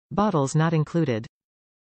Bottles not included.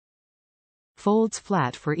 Folds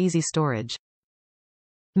flat for easy storage.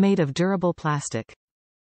 Made of durable plastic.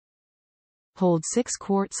 Hold 6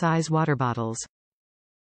 quart size water bottles.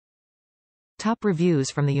 Top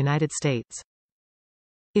reviews from the United States.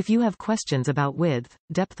 If you have questions about width,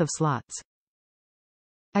 depth of slots.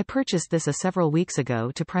 I purchased this several weeks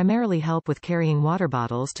ago to primarily help with carrying water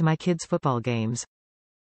bottles to my kids' football games.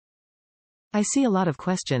 I see a lot of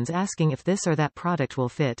questions asking if this or that product will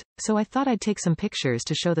fit, so I thought I'd take some pictures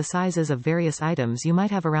to show the sizes of various items you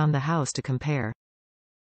might have around the house to compare.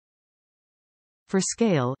 For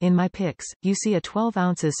scale, in my pics, you see a 12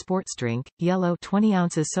 ounces sports drink, yellow 20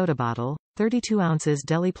 ounces soda bottle, 32 ounces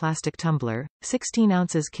deli plastic tumbler, 16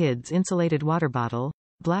 ounces kids insulated water bottle,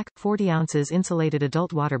 black, 40 ounces insulated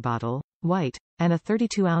adult water bottle, white, and a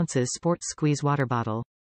 32 ounces sports squeeze water bottle.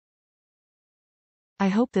 I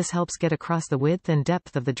hope this helps get across the width and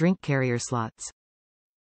depth of the drink carrier slots.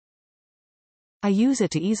 I use it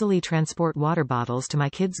to easily transport water bottles to my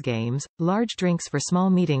kids' games, large drinks for small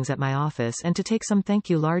meetings at my office, and to take some thank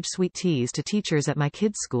you large sweet teas to teachers at my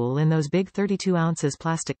kids' school in those big 32 ounces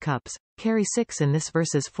plastic cups. Carry 6 in this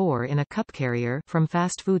versus 4 in a cup carrier from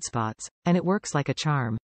fast food spots, and it works like a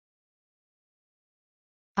charm.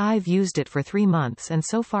 I've used it for 3 months and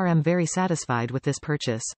so far am very satisfied with this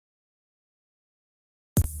purchase.